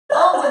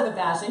of the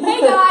bashing.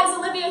 Hey guys,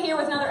 Olivia here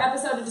with another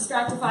episode of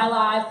Distractify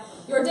Live,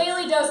 your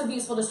daily dose of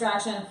useful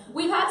distraction.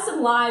 We've had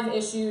some live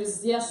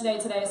issues yesterday,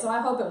 today, so I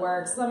hope it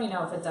works. Let me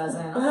know if it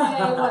doesn't.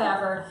 Okay,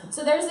 whatever.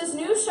 So there's this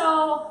new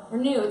show, or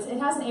new, it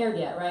hasn't aired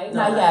yet, right?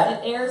 Not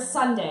yet. It airs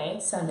Sunday.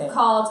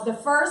 Called The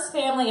First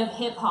Family of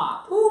Hip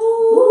Hop. Okay,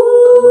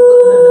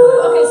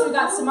 so we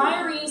got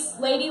Somaya, Reece,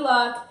 Lady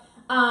Luck.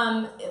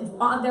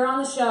 They're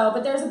on the show,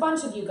 but there's a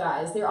bunch of you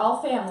guys. They're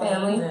all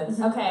family.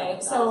 Okay,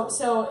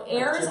 so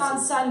airs on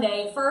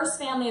Sunday. First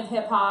Family of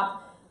Hip Hop.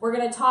 We're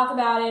gonna talk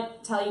about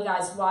it. Tell you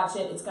guys to watch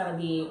it. It's gonna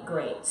be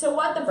great. So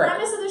what the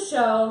premise of the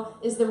show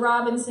is: the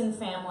Robinson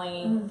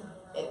family.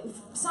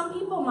 Some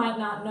people might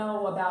not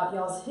know about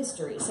y'all's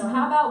history. So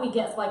how about we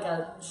get like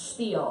a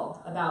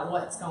spiel about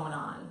what's going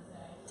on?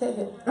 Take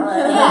it. All right.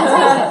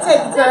 Yeah, take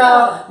it,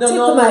 girl. Take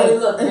the mic.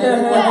 Look,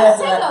 yeah,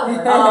 take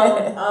over.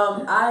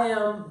 I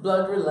am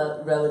blood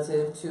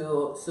relative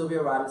to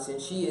Sylvia Robinson.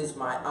 She is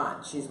my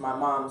aunt. She's my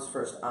mom's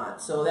first aunt.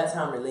 So that's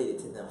how I'm related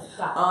to them.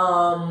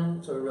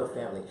 So we're a real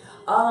family.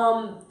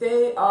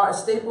 They are a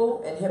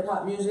staple in hip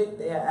hop music.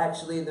 They are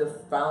actually the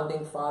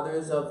founding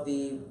fathers of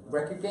the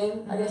record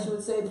game, I guess you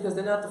would say, because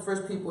they're not the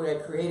first people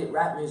that created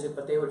rap music,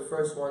 but they were the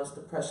first ones to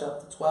press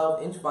up the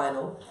 12-inch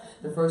vinyl.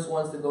 The first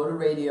ones to go to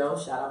radio.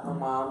 Shout out my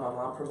mom. My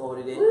mom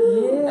promoted it.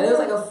 Yeah. And it was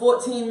like a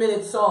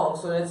 14-minute song,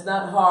 so it's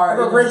not hard.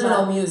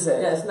 Original music.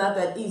 Yeah, it's not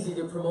that easy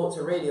to promote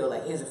to radio.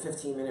 Like, here's a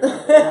 15-minute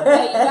record.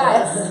 Hey, you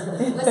guys,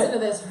 listen to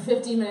this for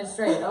 15 minutes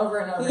straight, over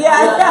and over.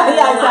 Yeah,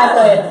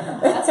 exactly.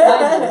 That's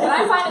fine. When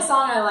I find a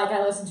song I like,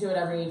 I listen to it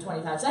every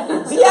 25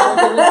 seconds. So I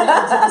would listen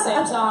to the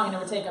same song, and it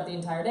would take up the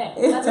entire day.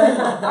 That's really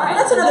cool. All right,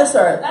 that's another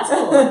story. That's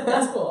cool.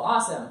 That's cool.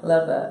 Awesome.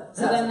 Love that.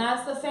 So then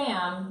that's the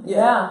fam.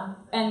 Yeah.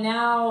 And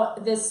now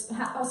this,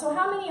 so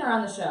how many are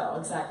on the show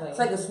exactly? It's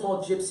like a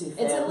small gypsy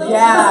family. It's a little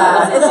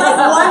it's like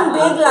one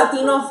big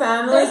Latino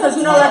family, because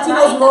you know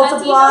Latinos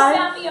multiply. Latino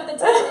family of the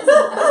 10, is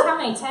how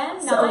many,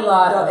 10? 9? A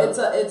lot. No,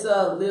 it's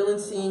a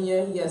Leland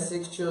Senior. He has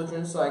 6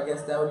 children, so I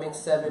guess that would make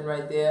 7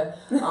 right there.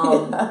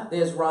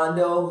 There's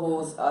Rondo,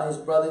 who's his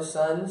brother's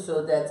son,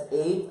 so that's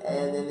 8.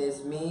 And then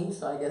there's me,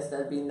 so I guess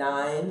that'd be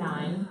 9.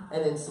 9.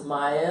 And then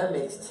Somaya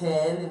makes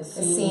 10, and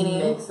Sini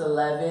makes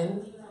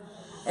 11.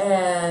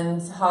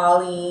 And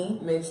Holly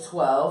makes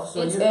 12.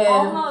 So it's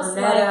almost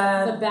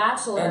like The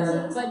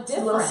Bachelor, but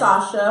different. Little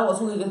Sasha was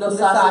who we include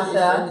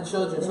Sasha and the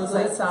children. So it's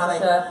like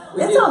Sasha.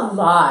 It's a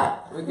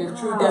lot. We give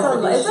true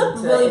definition.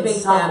 It's a really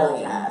big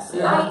family. Yeah.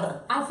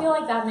 I feel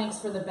like that makes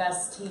for the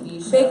best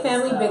TV show. Big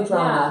family, big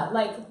drama. Yeah,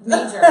 like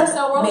major.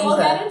 So we'll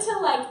get into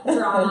like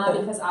drama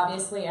because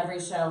obviously every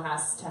show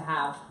has to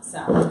have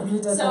some. Who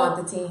doesn't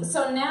want the tea?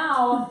 So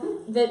now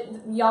that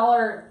y'all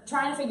are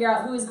trying to figure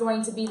out who's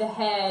going to be the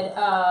head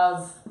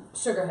of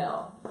Sugar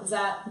Hill. Is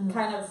that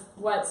kind of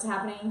what's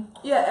happening?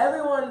 Yeah,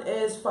 everyone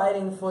is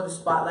fighting for the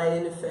spotlight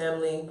in the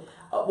family.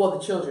 Well, the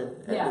children,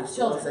 at least,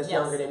 children, that's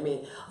younger than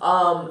me.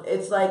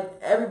 It's like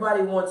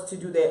everybody wants to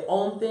do their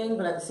own thing,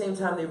 but at the same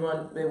time they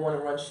want to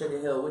run Sugar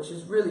Hill, which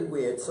is really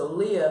weird. So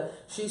Leah,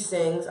 she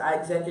sings. I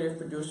executive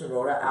produced and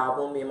wrote our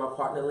album. Me and my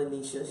partner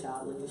Lanisha,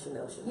 shout out Lanisha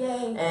Nelson.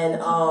 Yay! And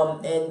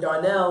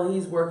Darnell,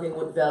 he's working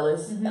with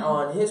Velas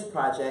on his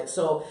project.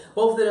 So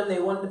both of them, they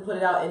wanted to put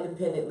it out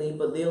independently,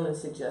 but Leland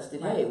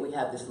suggested, hey, we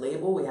have this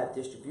label, we have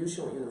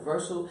distribution with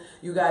Universal.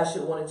 You guys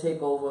should want to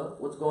take over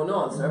what's going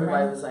on. So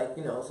everybody was like,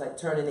 it's like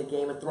turning the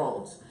Game of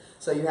Thrones.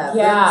 So you have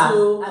them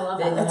two. I love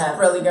then that. you have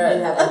really good.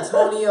 You have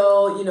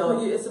Antonio.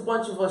 It's a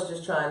bunch of us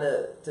just trying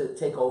to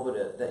take over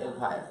the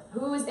empire.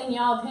 Who's, in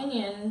y'all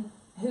opinion,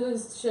 who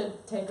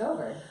should take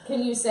over?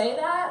 Can you say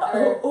that?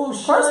 Or? Who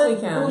of course we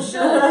can. Who should?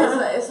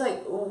 It's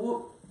like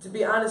to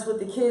be honest with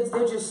the kids,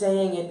 they're just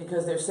saying it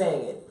because they're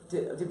saying it.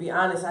 To be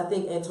honest, I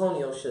think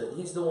Antonio should.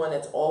 He's the one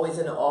that's always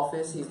in the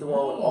office. He's the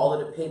one with all of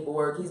the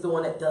paperwork. He's the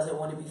one that doesn't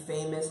want to be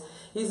famous.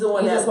 He's the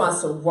one that just wants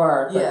to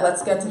work. Yeah. Like,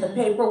 let's get to the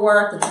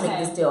paperwork. Let's make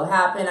this deal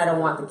happen. I don't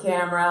want the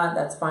camera.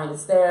 That's fine.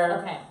 It's there.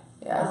 Okay.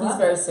 Yeah, he's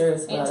very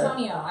serious about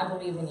Antonio, I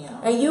believe in you.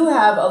 And you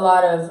have a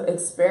lot of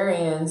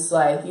experience.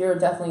 Like, you're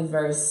definitely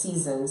very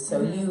seasoned.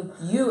 So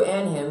you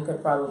and him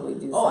could probably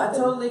do something. Oh, I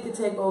totally could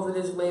take over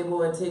this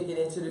label and take it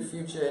into the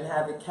future and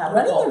have it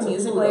catapult. Running a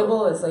music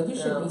label is like, you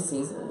should be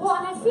seasoned. Well,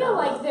 and I feel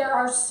like there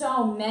are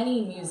so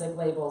many music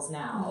labels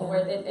now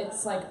where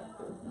it's like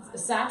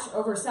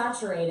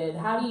oversaturated.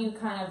 How do you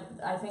kind of,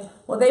 I think...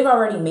 Well, they've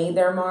already made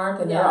their mark,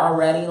 and they're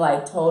already,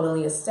 like,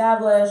 totally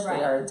established. Right.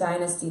 They are a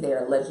dynasty. They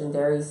are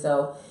legendary.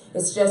 So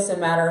it's just a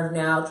matter of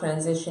now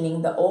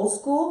transitioning the old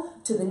school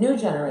to the new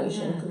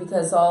generation,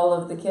 because all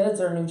of the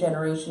kids are new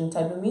generation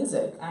type of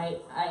music. I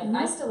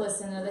still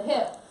listen to the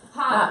hip.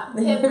 Hip, get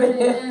it,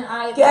 girl,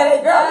 I get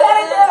it, girl. I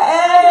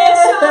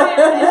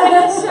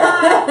get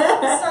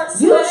shy. Start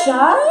sweating. You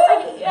shy?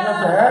 I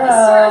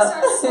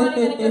start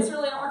sweating and it gets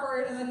really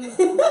awkward. And then,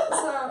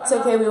 it's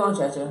okay, we won't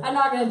judge you. I'm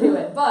not going to do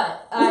it,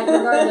 but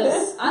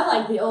regardless, I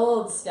like the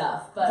old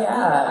stuff. But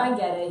I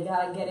get it. You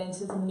got to get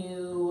into the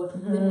new.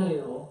 The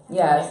new.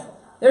 Yes.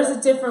 There's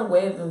a different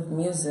wave of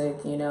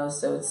music,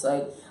 so it's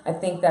like, I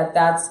think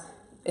that's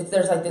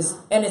there's like this,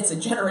 and it's a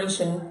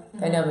generation,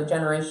 kind of a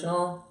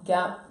generational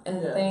gap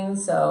in thing.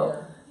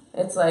 So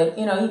it's like,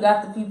 you know, you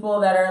got the people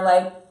that are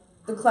like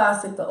the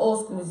classic, the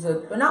old school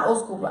music, but not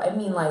old school, but I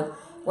mean like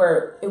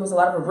where it was a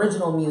lot of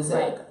original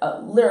music,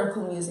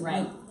 lyrical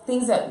music,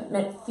 things that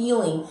meant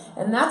feeling.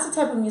 And that's the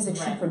type of music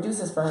she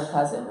produces for her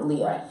cousin,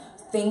 Leah.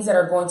 Things that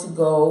are going to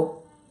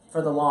go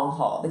for the long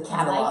haul, the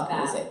catalog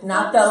music,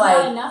 not the like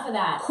not enough of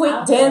that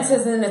quick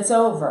dances and it's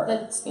over.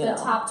 The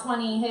top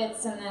 20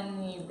 hits and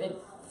then it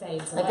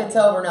fades away. Like it's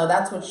over. No,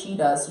 that's what she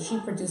does. So she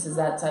produces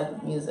that type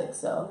of music.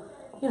 So,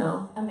 you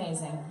know,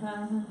 amazing.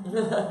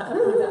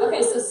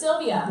 Okay, so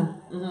Sylvia,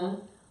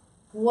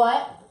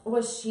 what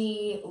was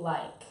she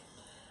like?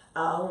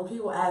 When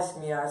people ask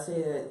me, I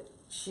say that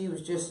she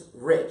was just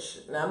rich.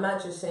 And I'm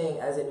not just saying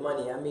as in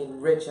money. I mean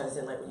rich as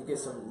in like when you get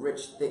some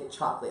rich, thick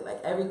chocolate.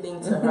 Like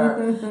everything to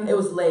her, it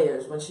was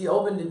layers. When she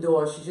opened the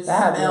door, she just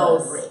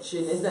smelled rich.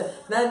 And it's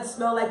not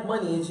smell like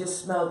money. It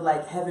just smelled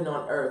like heaven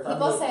on earth.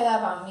 People say that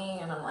about me,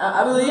 and I'm like,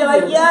 I mean, you're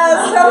like,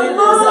 yes, tell me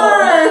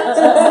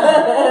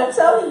more.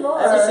 Tell me more.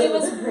 So she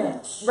was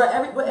rich.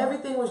 Right, but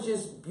everything was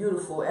just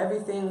beautiful.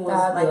 Everything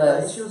was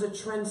like, she was a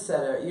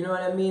trendsetter. You know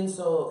what I mean?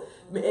 So,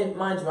 and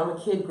mind you, I'm a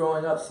kid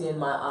growing up seeing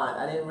my aunt.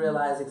 I didn't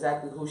realize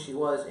exactly who she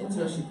was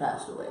until she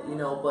passed away, you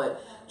know,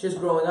 but just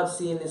growing up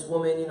seeing this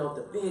woman, you know,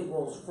 the big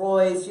Rolls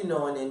Royce, you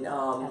know, and then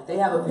they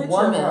have a picture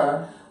of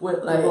her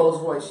with the Rolls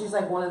Royce. She's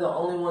like one of the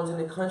only ones in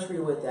the country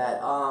with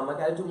that. I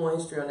got to do more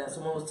history on that.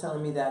 Someone was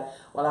telling me that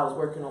while I was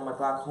working on my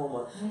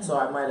glaucoma, so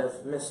I might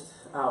have missed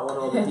out on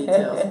all the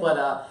details,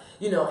 but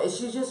you know,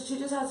 she just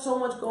had so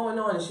much going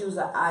on, and she was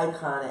an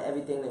icon at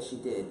everything that she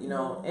did, you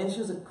know, and she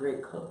was a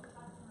great cook.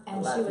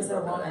 And she was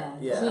a woman.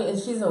 Yeah.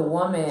 She's a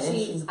woman, and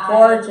she's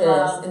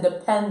gorgeous,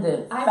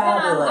 independent,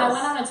 fabulous. I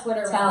went on a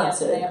Twitter rant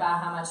yesterday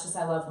about how much just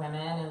I love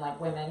women and like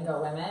women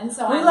go women.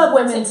 So we love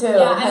women too.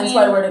 Yeah, hence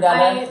why we're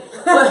together.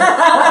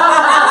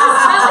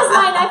 That was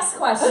my next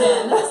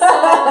question.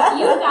 So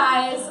you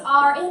guys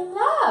are in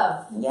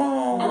love.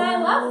 Yeah. And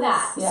I love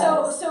that. Yes.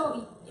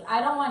 So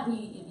I don't want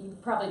you.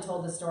 Probably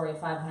told the story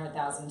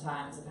 500,000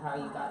 times of how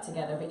you got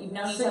together, but you've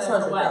known each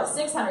other for what?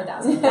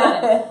 600,000.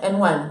 Got it. And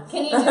one.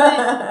 Can you do it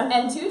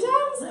and 2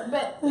 times?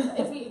 But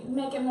if you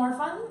make it more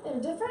fun or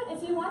different,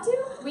 if you want to,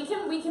 we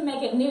can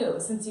make it new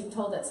since you've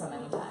told it so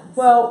many times.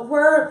 Well,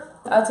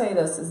 I'll tell you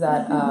this is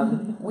that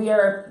we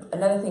are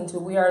another thing too.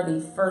 We are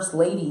the first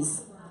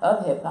ladies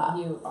of hip hop.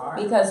 You are,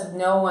 because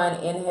no one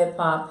in hip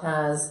hop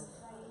has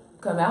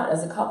come out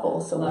as a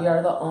couple, so we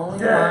are the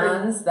only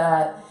ones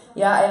that.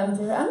 Yeah, I'm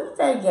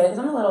very gay because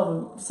I'm a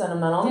little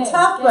sentimental. I'm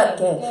tough, but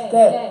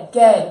gay.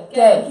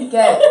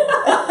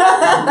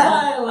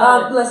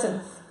 Listen,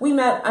 we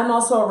met. I'm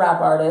also a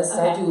rap artist.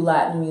 Okay. I do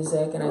Latin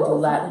music and I do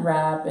Latin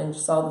rap and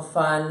just all the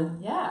fun.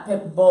 Yeah.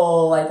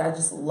 Pitbull. Like I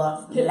just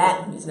love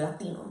Latin music,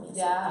 Latino music.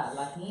 Yeah,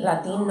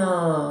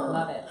 Latino.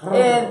 Love it.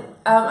 And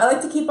I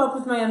like to keep up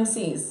with my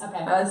MCs. Okay.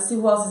 I like to see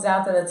who else is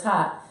out there that's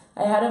hot.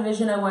 I had a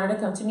vision. I wanted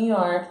to come to New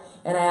York,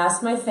 and I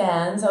asked my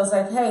fans. I was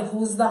like, "Hey,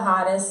 who's the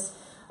hottest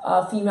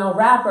female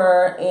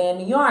rapper in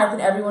New York?" And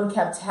everyone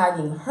kept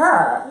tagging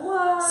her.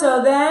 What?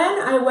 So then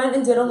I went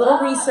and did a little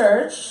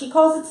research. She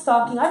calls it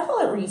stalking. I call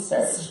it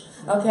research.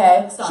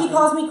 Okay. Stalking. She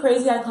calls me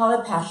crazy. I call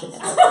it passionate.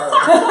 I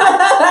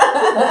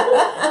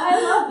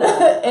love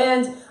that.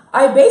 And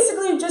I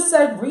basically just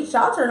reached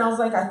out to her and I was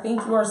like, I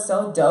think you are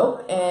so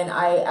dope. And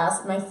I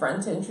asked my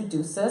friend to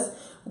introduce us.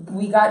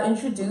 We got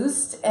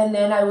introduced, and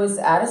then I was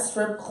at a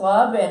strip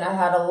club, and I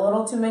had a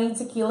little too many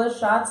tequila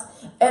shots,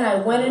 and I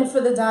went in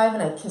for the dive,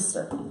 and I kissed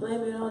her.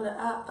 Blame it on the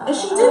and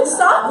she didn't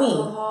stop me.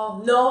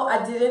 No,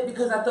 I didn't,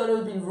 because I thought it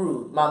would be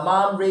rude. My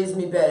mom raised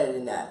me better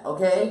than that,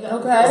 okay?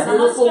 Okay. If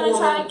someone's going to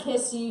try to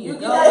kiss you, you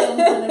go in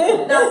for the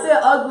kiss. Now, if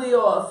they're ugly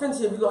or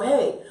offensive, you go,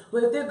 hey.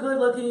 But if they're good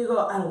looking, you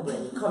go, I don't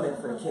blame you. Come in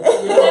for the kiss.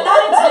 If they're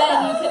not a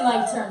 10, you can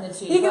like turn the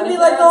cheek. You can be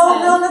like, oh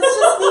no, let's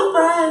just be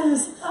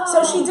friends.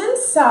 So she didn't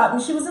stop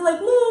me. She wasn't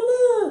like, no.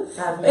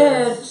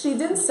 And she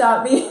didn't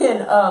stop me.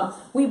 And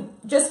we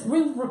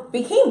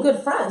became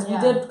good friends. We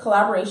did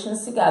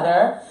collaborations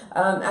together.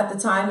 At the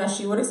time, as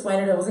she would explain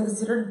it, it wasn't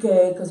considered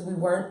gay because we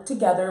weren't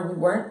together. We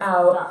weren't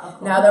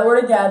out. Now that we're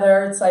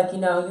together, it's like,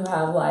 you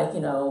have like,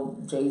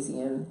 Jay-Z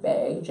and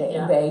Bay. Jay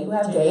and Bay. You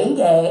have gay and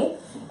gay.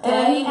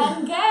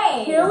 And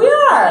gay. Here we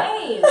are.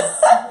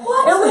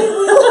 What? And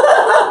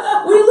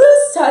we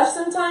lose touch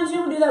sometimes.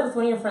 You ever do that with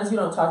one of your friends? You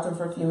don't talk to them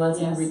for a few months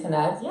and you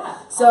reconnect. Yeah.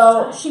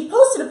 So she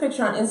posted a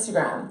picture on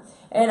Instagram.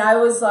 And I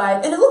was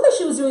like, and it looked like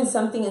she was doing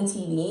something in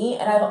TV.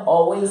 And I've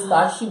always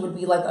thought she would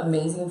be like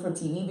amazing for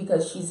TV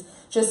because she's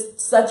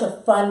just such a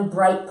fun,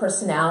 bright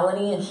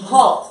personality. And she's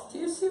Halt. Do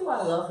you see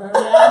why I love her?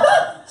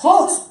 Yeah.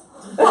 Halt.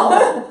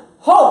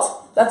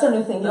 That's our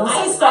new thing. You don't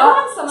say stop.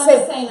 I want someone to say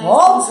nice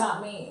things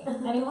about me.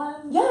 Anyone?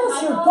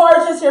 Yes, you're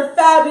gorgeous, you're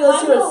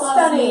fabulous, you're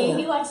stunning.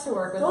 He likes to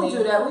work with me. me.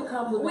 Don't do that. We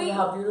compliment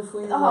how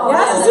beautiful you are. Oh,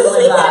 yes, as soon as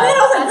we came in, I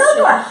was like, girl,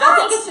 you are hot. I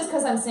think it's just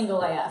because I'm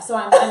single AF. So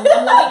I'm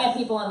looking at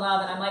people in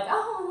love and I'm like,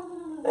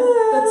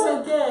 that's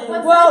so gay.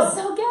 That's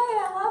so gay.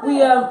 I love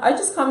it. I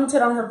just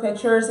commented on her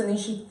pictures and then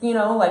she,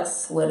 like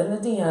slid in the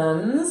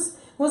DMs.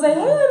 who was like,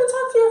 hey, I haven't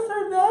talked to you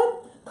for a bit.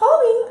 Call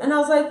me. And I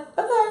was like,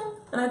 okay.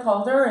 And I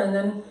called her, and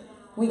then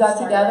we got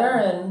together,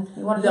 and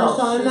you want to finish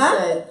telling that?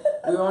 She said,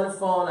 we were on the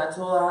phone, I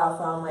told her how I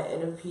found my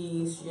inner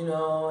peace, you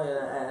know,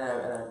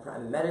 and I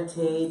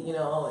meditate, you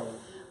know, and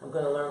I'm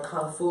going to learn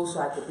Kung Fu so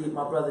I could beat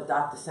my brother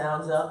Dr.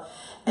 Sounds up.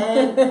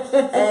 And,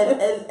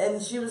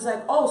 and she was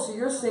like, oh, so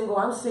you're single,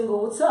 I'm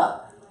single, what's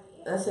up?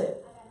 That's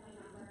it.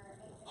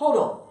 Hold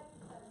on.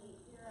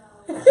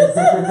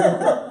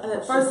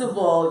 First of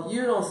all,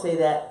 you don't say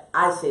that,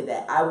 I say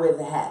that. I wear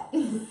the hat.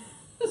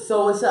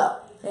 So what's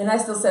up? And I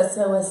still said,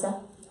 so what's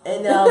up?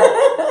 And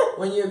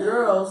when you're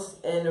girls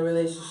in a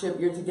relationship,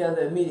 you're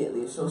together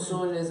immediately. So as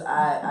soon as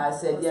I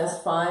said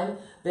yes, fine,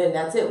 then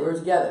that's it. We're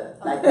together.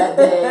 Like that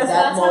day, that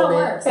that's moment. How it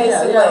works.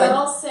 Basically,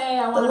 Girls say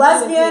I want the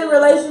lesbian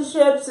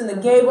relationships and the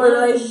gay boy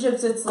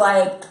relationships. It's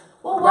like,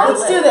 well,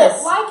 let's do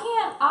this. Why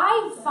can't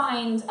I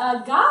find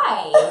a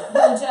guy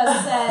who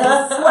just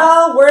says?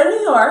 Well, we're in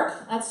New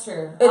York. That's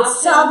true.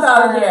 It's tough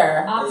out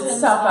here. Options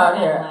It's tough out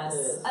here.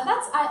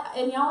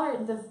 And y'all are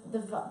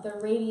the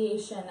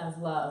radiation of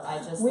love. I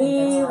just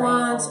we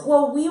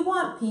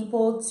want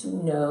people to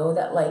know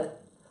that like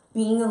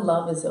being in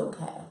love is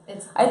okay.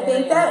 I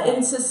think that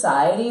in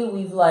society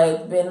we've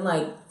like been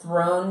like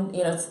thrown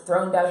down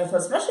your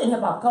throat, especially in hip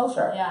hop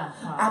culture. Yeah.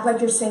 Act like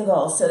you're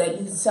single so that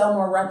you can sell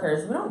more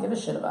records. We don't give a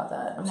shit about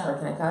that. I'm sorry,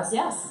 can I cuss?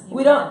 Yes.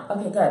 We don't.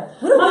 Okay, good.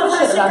 We don't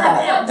give a shit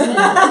about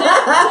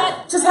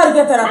that. Just had to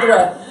get that out the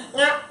way.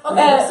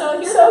 Okay, so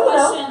here's a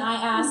question I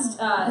asked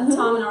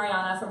Tom and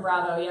Ariana from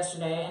Bravo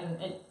yesterday,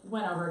 and it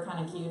went over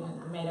kind of cute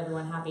and made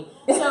everyone happy.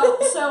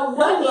 So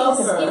what is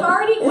you've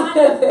already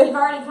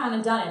kind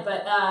of done it,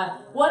 but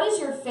what is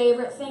your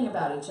favorite thing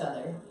about each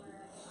other?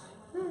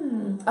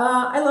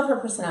 I love her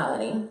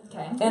personality.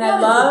 Okay, and I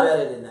love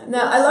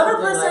her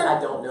personality. Like I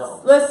don't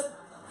know. Let's. Okay.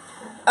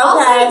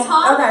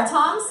 Also, okay.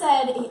 Tom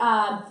said.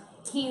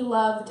 He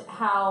loved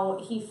how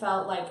he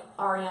felt like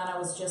Ariana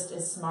was just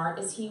as smart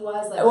as he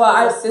was. Like,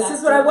 this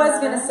is what I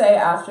was going to say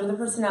after the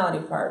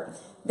personality part.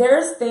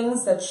 There's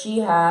things that she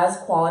has,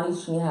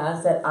 qualities she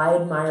has, that I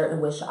admire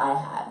and wish I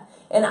had.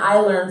 And I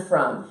learned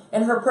from.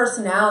 And her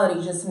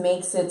personality just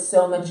makes it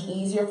so much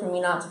easier for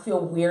me not to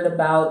feel weird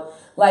about,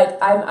 like,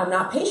 I'm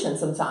not patient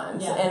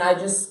sometimes. Yeah. And I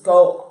just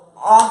go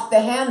off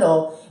the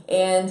handle.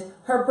 And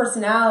her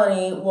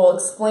personality will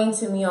explain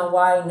to me on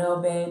why, no,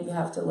 babe, you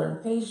have to learn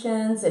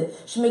patience. And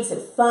she makes it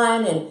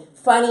fun and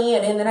funny.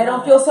 And then I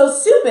don't feel so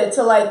stupid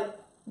to, like,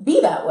 be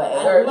that way.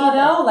 Or,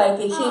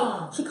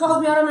 she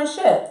calls me out on my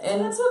shit.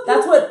 And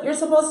that's what you're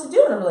supposed to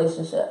do in a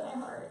relationship. My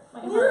heart.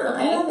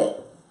 Okay. I love it.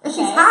 And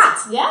she's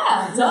hot.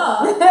 Yeah, duh.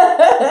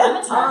 I'm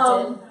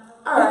attracted.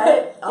 All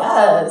right.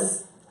 Yes.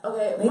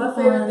 Okay, my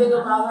favorite thing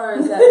about her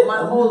is that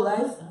my whole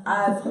life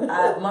I've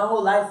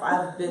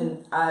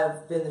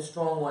been the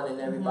strong one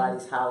in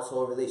everybody's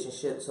household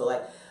relationship. So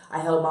like I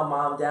held my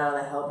mom down,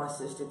 I held my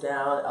sister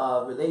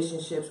down.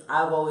 Relationships,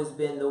 I've always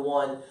been the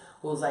one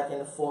who's like in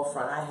the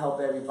forefront. I help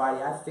everybody,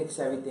 I fix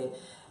everything.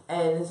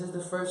 And this is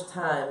the first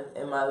time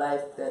in my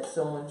life that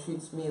someone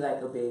treats me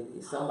like a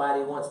baby.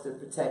 Somebody wants to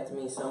protect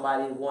me.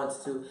 Somebody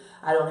wants to.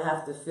 I don't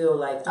have to feel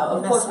like.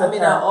 Of course, I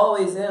mean I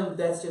always am.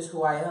 That's just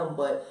who I am.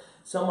 But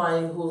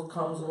somebody who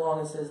comes along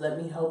and says,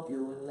 let me help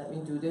you and let me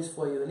do this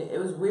for you. And it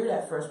was weird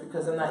at first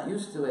because I'm not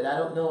used to it. I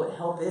don't know what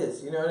help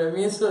is, you know what I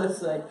mean? So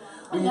it's like,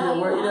 when you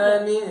work, you know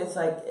what I mean? It's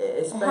like,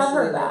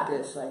 especially like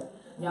this, like,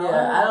 I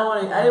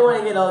didn't want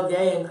to get all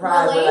gay and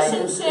cry.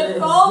 Relationship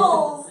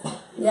goals.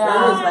 Yeah,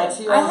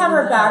 I have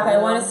her back. I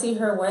want to see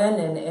her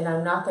win, and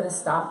I'm not going to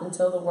stop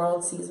until the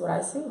world sees what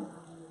I see.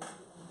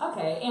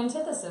 Okay,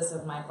 antithesis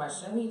of my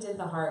question. We did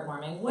the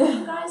heartwarming. What do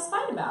you guys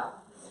fight about?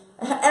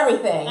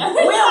 Everything.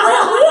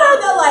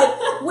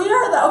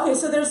 Okay,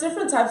 so there's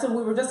different types of,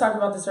 we were just talking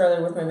about this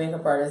earlier with my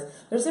makeup artist,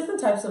 there's different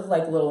types of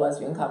like little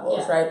lesbian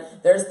couples, right?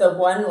 There's the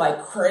one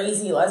like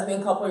crazy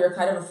lesbian couple you're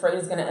kind of afraid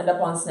is going to end up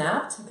on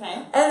Snapped.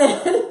 Okay. And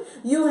then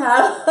you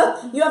have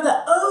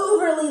the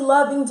overly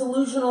loving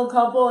delusional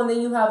couple, and then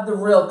you have the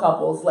real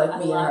couples like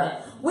me and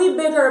her. We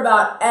bicker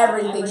about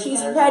everything. She's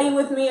petty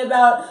with me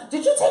about,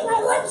 did you take my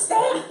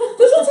lipstick?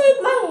 Did you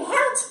take my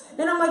hat?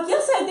 And I'm like,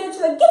 yes, I did.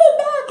 She's like, give it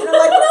back. And I'm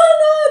like, no, I'm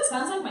not.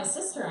 Sounds like my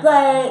sister.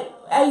 But,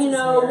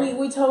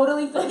 we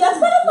totally feel, I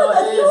feel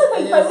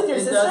like you fight with your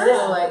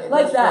sister.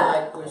 Like that.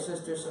 Like we're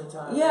sisters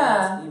sometimes.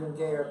 Yeah. It's even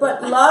gayer.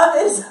 But love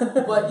is,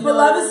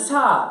 love is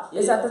top.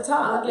 It's at the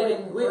top.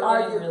 We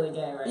argue really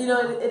gay right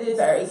now. It is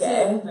very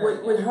gay.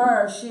 With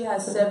her, she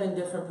has 7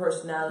 different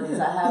personalities.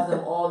 I have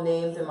them all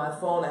named in my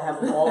phone. I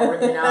have them all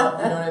written out.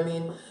 You know what I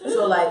mean?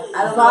 So like,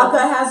 I don't know. Vodka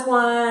has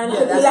one.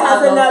 Tequila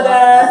has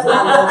another. You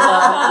know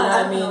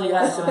what I mean? You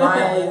have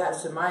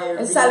Somaya.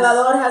 And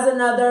Salvador has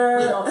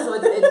another. So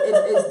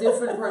it's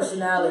different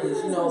personalities,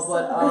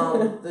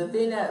 but the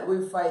thing that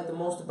we fight the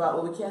most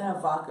about, we can't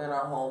have vodka in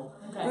our home.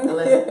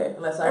 Okay.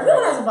 Unless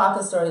everyone has a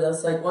vodka story though.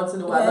 So like once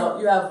in a while,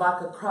 you have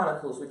vodka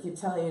chronicles. We keep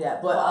telling you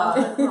that, but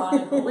we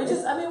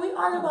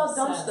argue about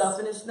dumb stuff,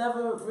 and it's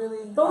never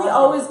really. But we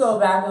always go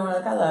back and we're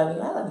like, I love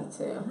you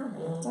too.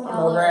 I'm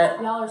over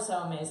it. Y'all are so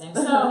amazing.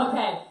 So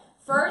okay,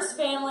 First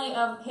family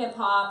of hip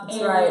hop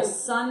airs right.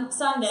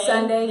 Sunday,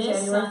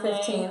 January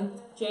 15th.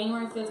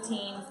 January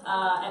 15th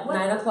at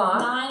 9 o'clock.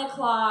 9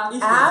 o'clock.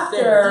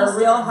 After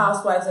Real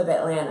Housewives of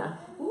Atlanta.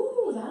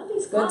 Ooh, that'll be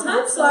good fun.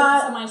 time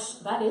slot.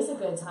 That is a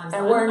good time slot.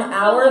 And we're an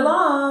hour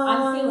long.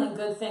 I'm feeling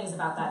good things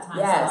about that time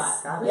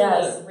slot.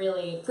 Yes.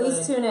 Really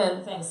Please tune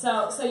in. Things.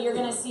 So you're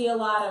going to see a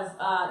lot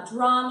of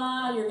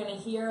drama. You're going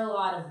to hear a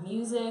lot of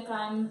music,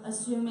 I'm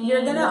assuming.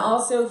 You're going to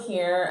also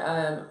hear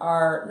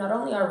not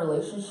only our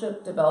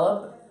relationship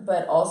develop,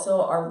 but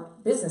also our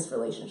business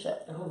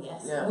relationship. Oh,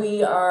 yes. Yeah.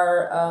 We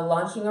are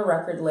launching a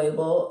record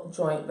label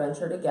joint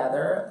venture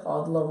together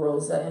called La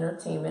Rosa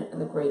Entertainment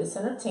and the Greatest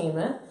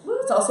Entertainment. Woo!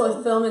 It's also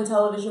a film and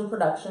television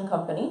production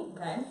company.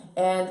 Okay.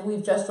 And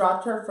we've just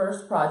dropped our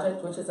first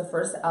project, which is the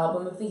first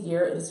album of the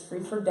year. It is free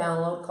for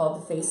download,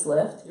 called The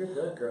Facelift. You're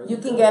good, girl. You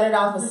can get it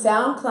off of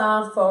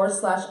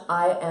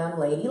SoundCloud/I Am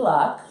Lady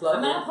Luck.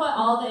 I'm going to put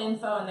all the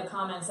info in the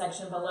comment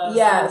section below.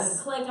 Yes. So you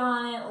can click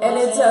on it. And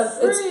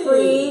it's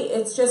free.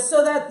 It's just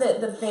so that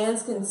the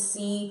fans can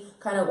see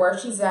kind of where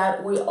she's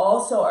at. We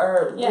also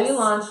are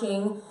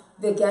relaunching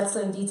the Get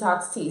Slim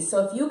Detox Tea.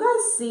 So if you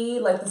guys see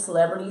like the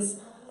celebrities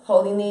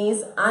holding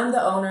these, I'm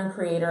the owner and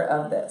creator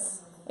of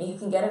this. And you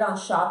can get it on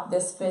Shop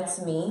This Fits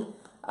Me.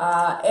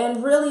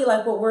 And really,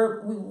 like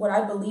what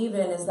I believe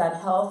in is that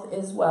health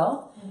is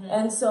wealth. Mm-hmm.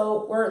 And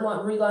so we're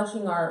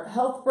relaunching our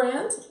health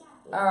brand,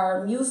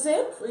 our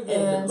music. We're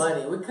getting the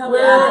money. We're coming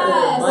we're after the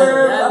money.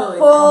 We're That's a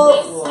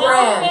what full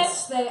brand.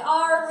 They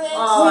are rich.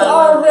 Oh, we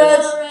are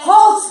rich.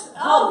 Halt!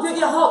 Hold.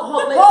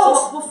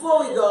 Before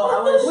we go,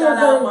 I want to shout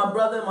out my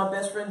brother and my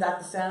best friend,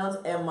 Dr. Sounds,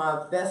 and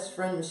my best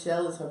friend,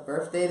 Michelle. It's her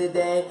birthday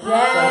today. Yay! So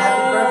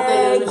happy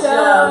birthday to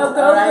Michelle.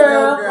 Go,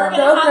 girl. We're going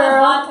to have a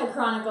vodka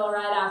chronicle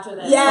right after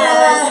this.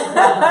 Yes!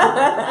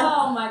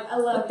 Oh, my, I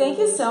love Thank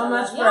you so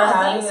much for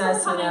having us.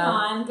 Thanks for coming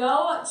on.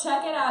 Go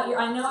check it out.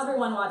 I know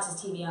everyone watches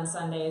TV on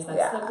Sundays.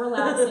 That's the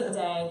relaxing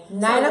day.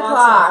 9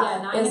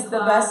 o'clock 9 is the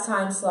best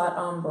time slot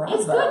on Bravo.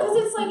 It's good because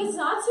it's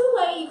not too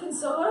late. You can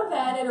still go to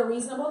bed at a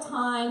reasonable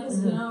time because,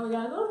 we got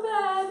to go to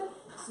bed.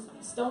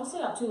 Just don't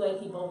stay up too late,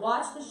 people.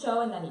 Watch the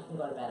show and then you can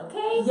go to bed,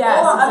 okay? Yes,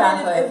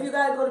 exactly. I mean, if you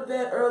gotta go to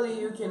bed early,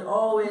 you can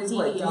always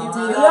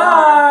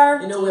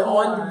DVR. You know, we're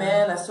on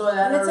demand. I saw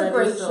that already. It's a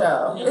great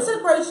show. It's a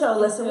great show.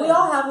 Listen, we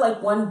all have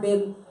like one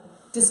big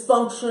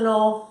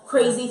dysfunctional,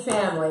 crazy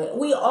family.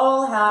 We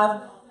all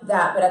have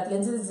that, but at the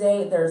end of the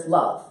day, there's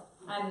love.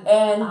 And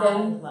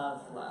then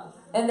love.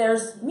 And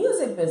there's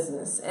music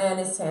business, and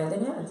it's hand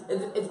in hand.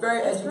 It's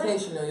very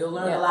educational. You'll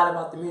learn a lot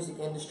about the music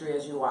industry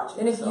as you watch it.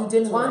 And if you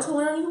didn't want to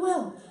learn, you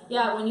will.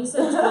 Yeah, when you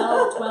said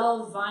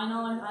 12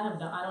 vinyl, I don't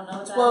know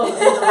what that 12 is.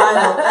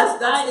 vinyl.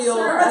 That's the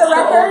old records.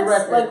 Like I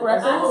have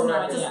records. no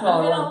idea. I'm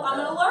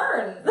gonna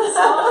learn. So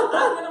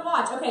I'm gonna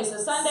watch. Okay, so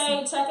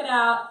Sunday, check it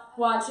out,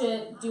 watch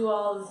it, do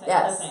all the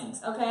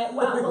things. Okay.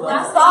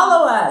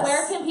 Follow us.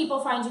 Where can people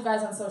find you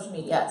guys on social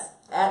media? Yes.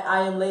 At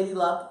I Am Lady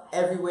Luck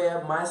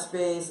everywhere.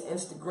 MySpace,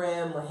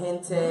 Instagram,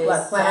 Mahente,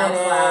 Black Planet,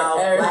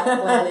 SoundCloud, Black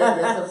Planet.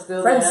 Yes, I'm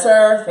still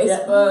Friendster,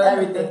 Facebook,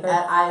 everything.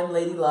 At I Am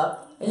Lady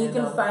Luck. And you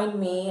can find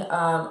me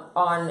on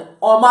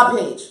my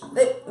page. Look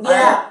for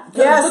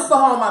her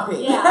on my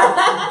page. Yeah,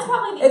 that's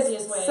probably the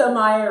easiest way.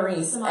 Somaya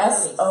Reece.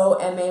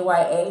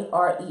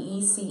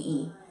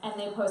 SOMAYAREECE. And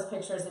they post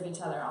pictures of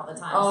each other all the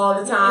time. All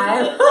the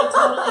time. If you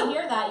totally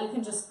hear that, you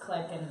can just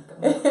click and go.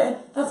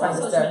 That's how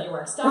social media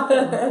works.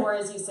 Stalking, or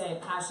as you say,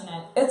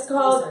 passionate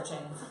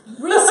researching.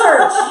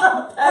 Research.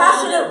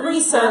 Passionate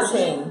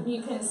researching.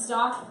 You can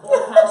stalk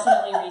or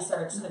passionately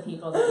research the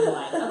people that you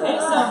like. Okay,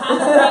 so have a great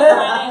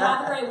Friday.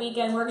 Have a great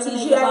weekend. We're going to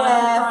make a